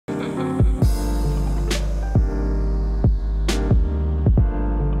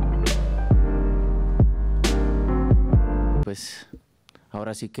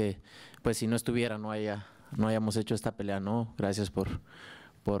ahora sí que, pues si no estuviera, no hayamos hecho esta pelea, ¿no? Gracias por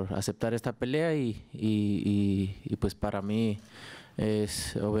aceptar esta pelea y pues para mí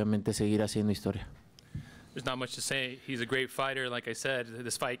es obviamente seguir haciendo historia. There's not much to say. He's a great fighter. Like I said,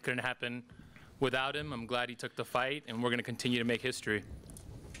 this fight couldn't happen without him. I'm glad he took the fight, and we're going to continue to make history.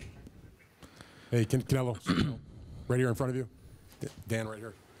 Hey, Canelo, right here in front of you. Dan, right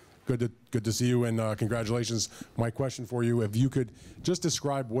here. Good to see you, and congratulations. My question for you, if you could just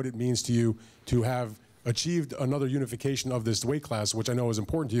describe what it means to you to have achieved another unification of this weight class, which I know is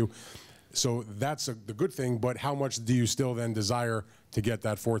important to you. So that's the good thing, but how much do you still then desire to get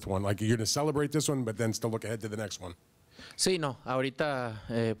that fourth one? Like, you're going to celebrate this one, but then still look ahead to the next one. Sí, no,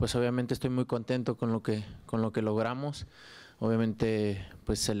 ahorita pues obviamente estoy muy contento con lo que logramos. Obviamente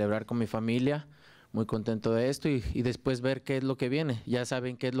pues celebrar con mi familia, muy contento de esto y después ver qué es lo que viene. Ya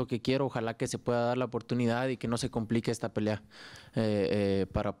saben qué es lo que quiero, ojalá que se pueda dar la oportunidad y que no se complique esta pelea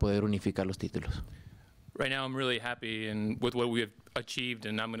para poder unificar los títulos. Right now, I'm really happy with what we have achieved,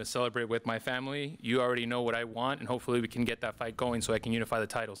 and I'm going to celebrate with my family. You already know what I want, and hopefully we can get that fight going so I can unify the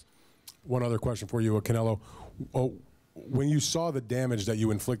titles. One other question for you, Canelo. When you saw the damage that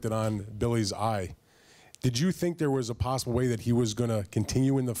you inflicted on Billy's eye, did you think there was a possible way that he was going to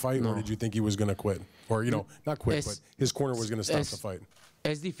continue in the fight, or did you think he was going to quit? Or, you know, not quit, but his corner was going to stop the fight?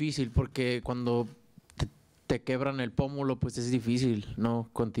 Es difícil porque cuando te quebran el pómulo, pues es difícil no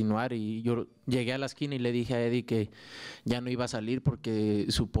continuar, y yo llegué a la esquina y le dije a Eddie que ya no iba a salir porque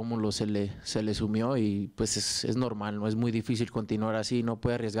su pómulo se le sumió y pues es normal, no es muy difícil continuar así, no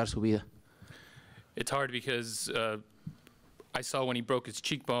puede arriesgar su vida. It's hard because I saw when he broke his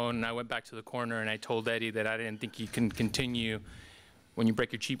cheekbone, and I went back to the corner and I told Eddie that I didn't think he can continue. When you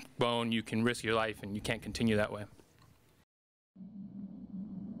break your cheekbone, you can risk your life, and you can't continue that way.